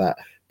defensive about that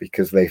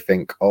because they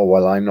think, oh,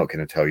 well, I'm not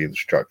going to tell you the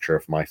structure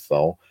of my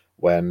soul,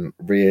 when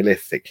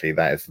realistically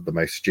that is the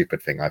most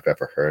stupid thing I've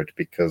ever heard,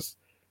 because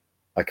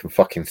I can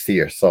fucking see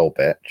your soul,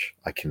 bitch.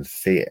 I can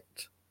see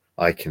it.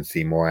 I can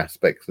see more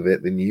aspects of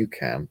it than you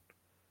can.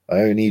 I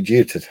don't need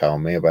you to tell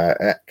me about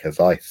it because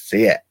I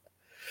see it.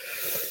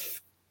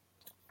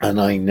 And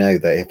I know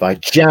that if I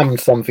jam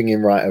something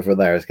in right over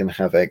there, it's going to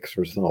have X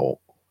result.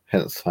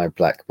 Hence how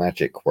black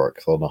magic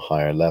works on a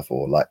higher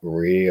level, like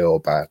real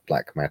bad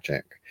black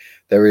magic.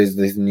 There is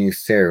this new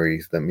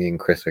series that me and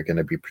Chris are going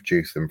to be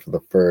producing for the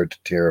 3rd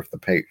tier of the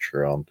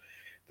Patreon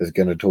that's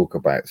going to talk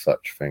about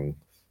such things.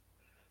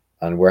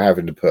 And we're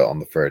having to put on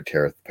the 3rd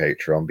tier of the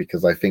Patreon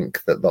because I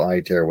think that the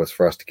idea was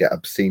for us to get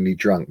obscenely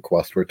drunk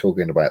whilst we're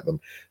talking about them.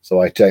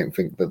 So I don't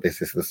think that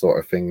this is the sort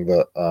of thing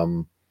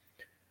that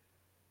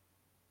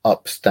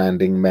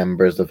upstanding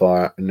members of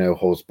our No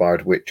Holds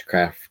Barred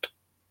Witchcraft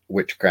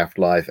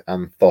Live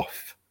and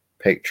Thoth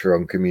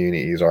Patreon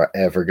communities are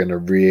ever going to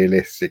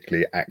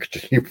realistically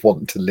actually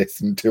want to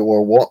listen to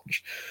or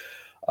watch.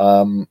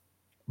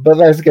 But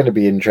that's going to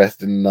be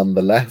interesting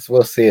nonetheless.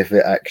 We'll see if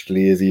it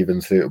actually is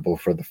even suitable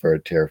for the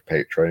 3rd tier of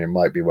Patreon. It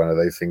might be one of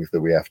those things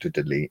that we have to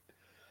delete.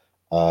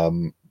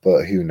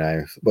 But who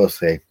knows? We'll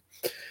see.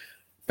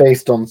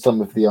 Based on some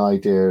of the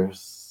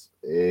ideas,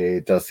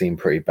 it does seem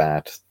pretty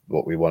bad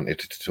what we wanted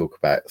to talk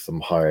about,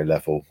 some higher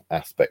level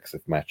aspects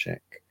of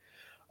magic.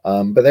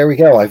 But there we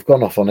go. I've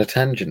gone off on a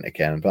tangent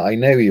again, but I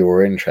know you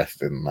were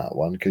interested in that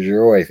one because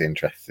you're always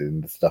interested in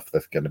the stuff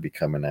that's going to be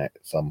coming out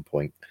at some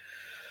point.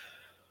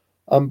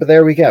 But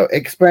there we go.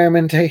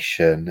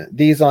 Experimentation.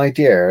 These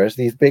ideas,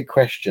 these big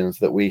questions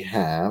that we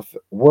have,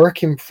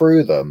 working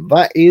through them.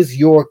 That is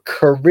your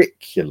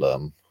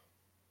curriculum.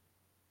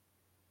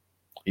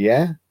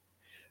 Yeah?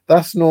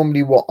 That's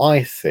normally what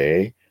I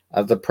see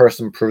as a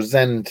person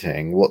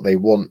presenting what they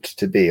want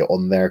to be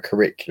on their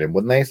curriculum.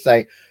 When they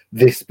say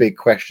this big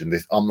question,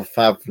 this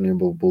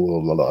unfathomable,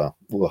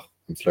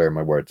 I'm slurring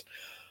my words,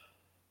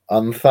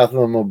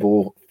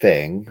 unfathomable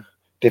thing,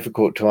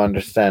 difficult to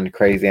understand,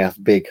 crazy ass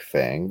big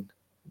thing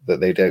that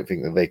they don't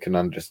think that they can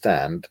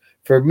understand.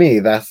 For me,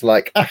 that's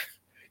like,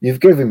 you've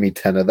given me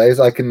 10 of those.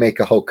 I can make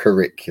a whole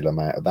curriculum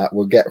out of that.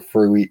 We'll get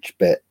through each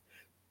bit,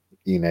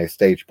 you know,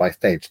 stage by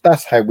stage.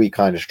 That's how we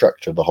kind of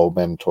structure the whole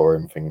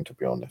mentoring thing, to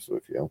be honest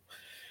with you.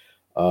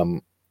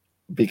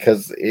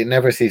 Because it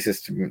never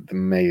ceases to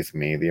amaze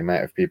me, the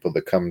amount of people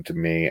that come to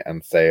me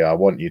and say, I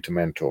want you to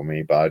mentor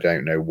me, but I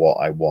don't know what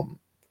I want.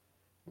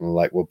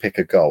 Like, well, pick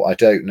a goal. I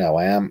don't know.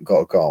 I haven't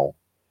got a goal.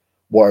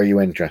 What are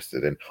you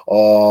interested in?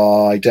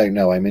 Oh, I don't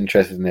know. I'm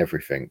interested in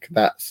everything.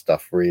 That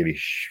stuff really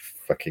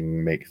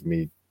fucking makes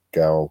me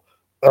go,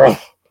 ugh.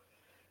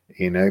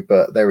 You know,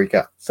 but there we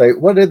go. So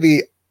one of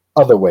the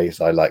other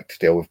ways I like to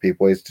deal with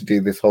people is to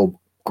do this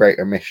whole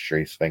greater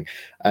mysteries thing.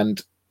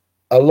 And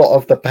a lot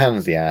of the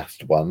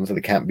pansy-assed ones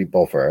that can't be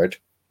bothered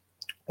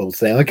will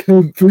say, I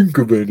can't think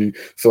of any.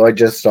 So I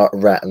just start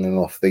rattling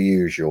off the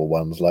usual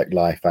ones like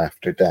life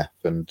after death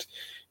and,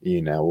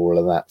 you know, all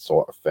of that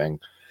sort of thing.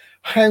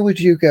 How would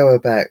you go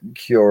about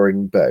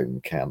curing bone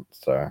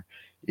cancer?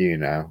 You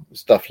know,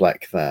 stuff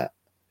like that.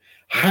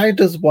 How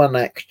does one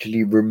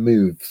actually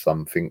remove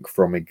something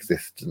from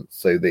existence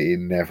so that it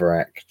never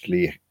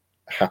actually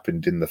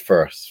happened in the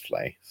first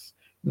place?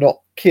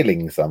 Not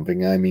killing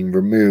something, I mean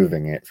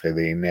removing it so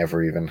that it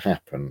never even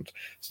happened.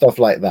 Stuff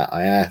like that.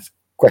 I ask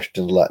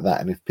questions like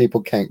that, and if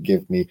people can't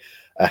give me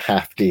a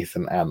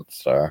half-decent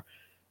answer,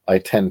 I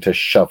tend to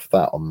shove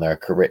that on their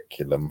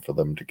curriculum for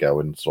them to go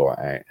and sort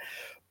out.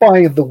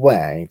 By the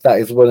way, that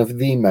is one of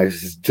the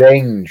most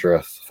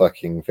dangerous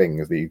fucking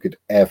things that you could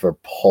ever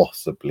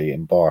possibly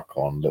embark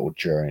on, little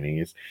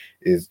journeys,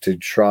 is to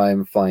try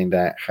and find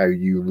out how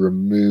you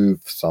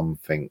remove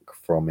something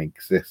from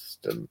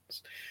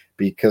existence.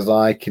 Because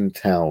I can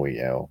tell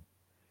you,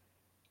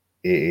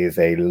 it is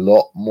a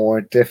lot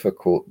more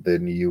difficult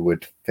than you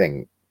would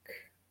think.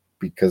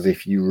 Because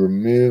if you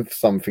remove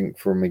something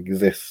from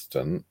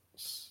existence,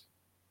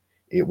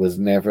 it was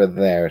never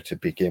there to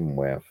begin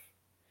with.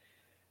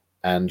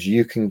 And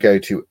you can go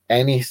to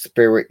any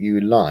spirit you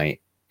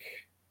like,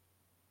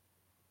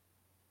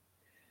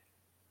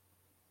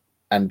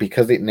 and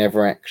because it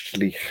never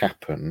actually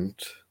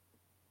happened,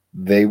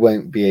 they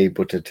won't be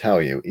able to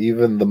tell you.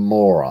 Even the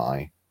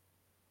Morai,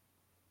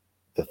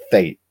 the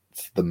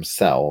Fates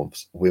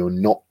themselves, will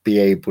not be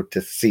able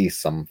to see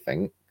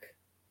something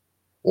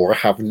or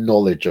have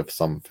knowledge of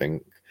something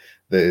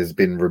that has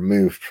been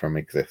removed from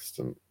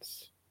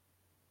existence.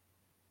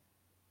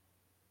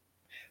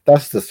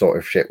 That's the sort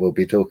of shit we'll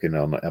be talking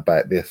on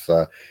about this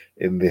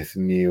in this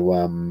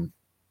new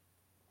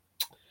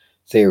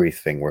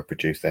series thing we're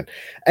producing.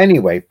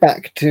 Anyway,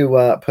 back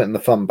to putting the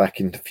fun back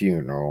into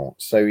funeral.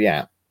 So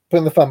yeah,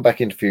 putting the fun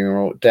back into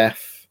funeral,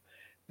 death.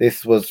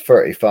 This was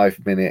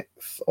 35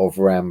 minutes of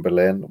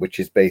rambling, which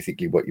is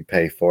basically what you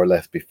pay for,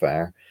 let's be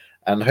fair.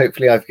 And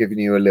hopefully I've given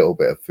you a little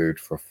bit of food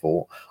for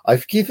thought.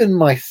 I've given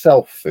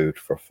myself food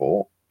for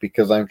thought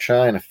because I'm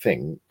trying to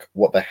think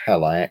what the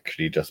hell I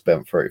actually just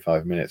spent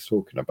 35 minutes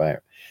talking about.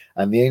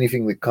 And the only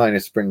thing that kind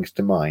of springs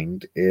to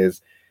mind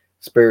is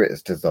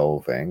spirits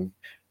dissolving,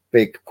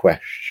 big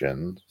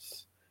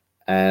questions,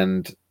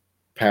 and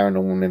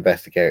paranormal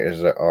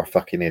investigators are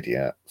fucking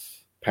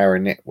idiots.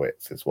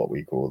 Paranitwits is what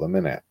we call them,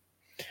 innit?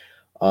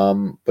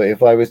 But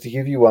if I was to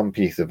give you one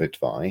piece of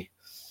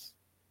advice,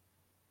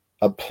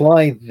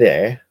 apply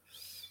this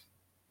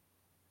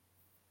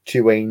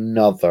to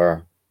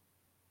another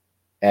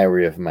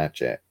area of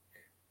magic,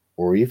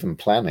 or even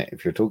planet.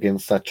 If you're talking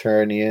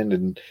Saturnian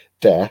and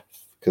death,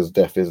 because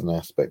death is an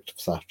aspect of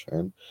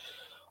Saturn,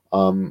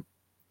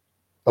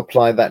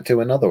 apply that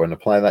to another one.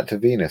 Apply that to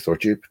Venus or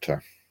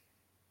Jupiter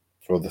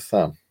or the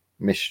Sun.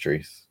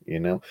 Mysteries, you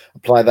know?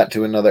 Apply that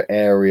to another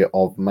area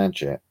of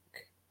magic.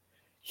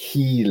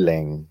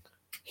 Healing.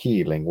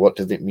 What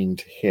does it mean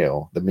to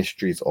heal? The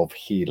mysteries of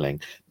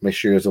healing.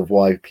 Mysteries of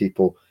why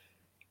people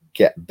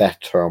get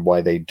better and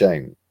why they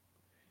don't.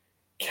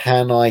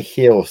 Can I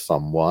heal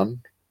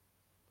someone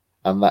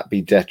and that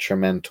be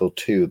detrimental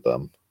to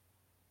them?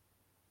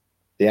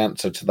 The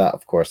answer to that,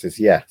 of course, is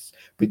yes.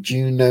 But do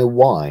you know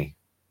why?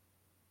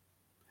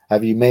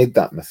 Have you made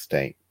that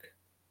mistake?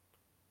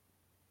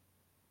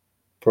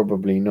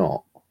 Probably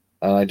not.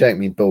 And I don't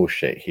mean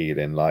bullshit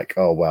healing, like,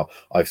 oh, well,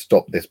 I've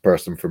stopped this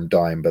person from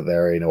dying, but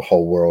they're in a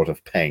whole world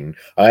of pain.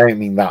 I don't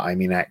mean that. I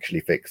mean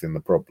actually fixing the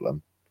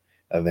problem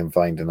and then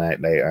finding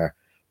out later,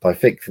 by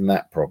fixing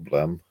that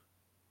problem,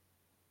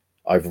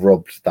 I've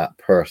robbed that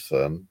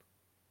person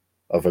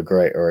of a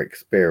greater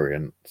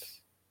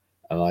experience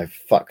and I've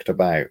fucked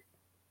about.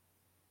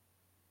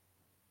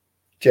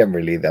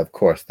 Generally, of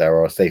course,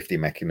 there are safety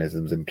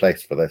mechanisms in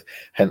place for this,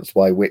 hence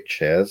why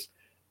witches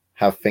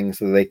have things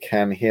that they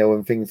can heal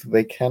and things that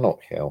they cannot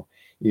heal.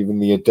 Even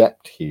the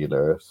adept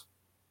healers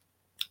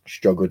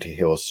struggle to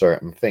heal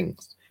certain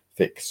things,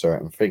 fix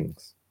certain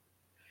things.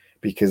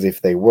 Because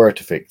if they were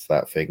to fix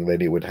that thing,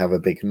 then it would have a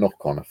big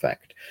knock-on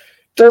effect.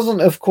 Doesn't,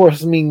 of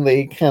course, mean that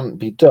it can't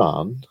be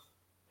done,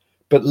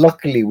 but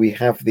luckily we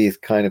have these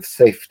kind of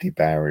safety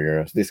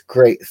barriers, this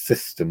great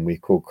system we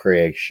call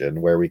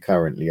creation, where we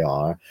currently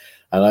are.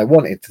 And I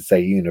wanted to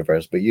say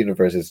universe, but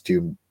universe is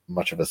too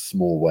much of a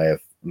small way of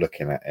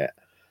looking at it.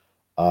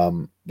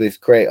 This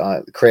great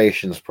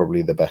creation is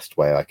probably the best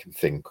way I can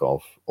think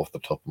of off the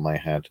top of my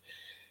head.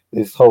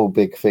 This whole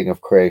big thing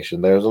of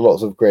creation, there's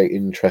lots of great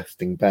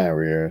interesting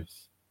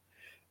barriers.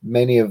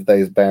 Many of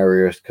those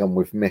barriers come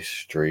with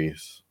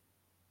mysteries,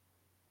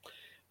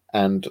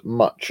 and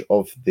much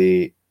of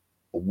the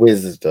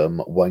wisdom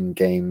one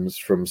gains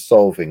from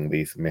solving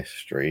these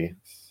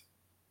mysteries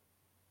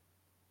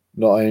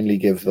not only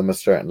gives them a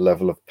certain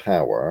level of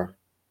power,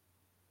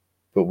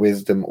 but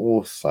wisdom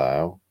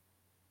also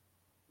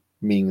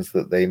means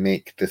that they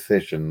make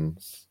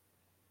decisions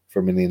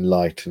from an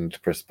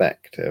enlightened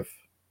perspective.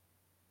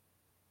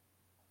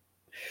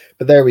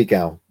 But there we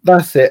go.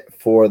 That's it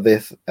for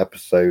this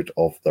episode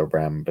of The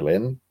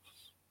Ramblin'.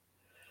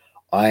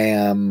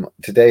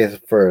 Today is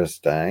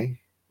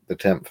Thursday, the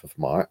 10th of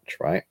March,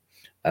 right?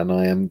 And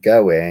I am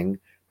going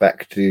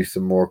back to do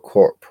some more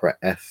corporate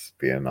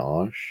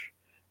espionage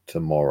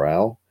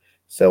tomorrow.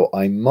 So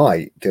I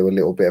might do a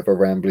little bit of a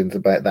ramblings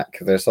about that,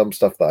 because there's some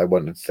stuff that I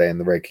wanted to say in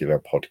the regular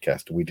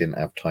podcast. We didn't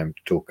have time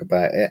to talk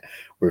about it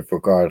with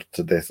regard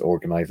to this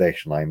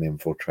organization I'm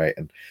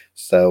infiltrating.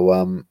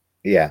 So,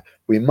 yeah,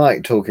 we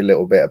might talk a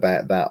little bit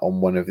about that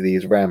on one of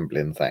these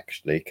ramblings,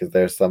 actually, because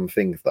there's some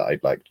things that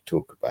I'd like to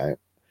talk about,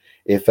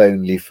 if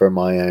only for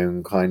my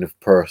own kind of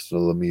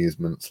personal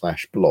amusement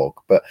 / blog.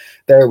 But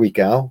there we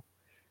go.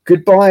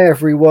 Goodbye,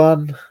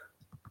 everyone.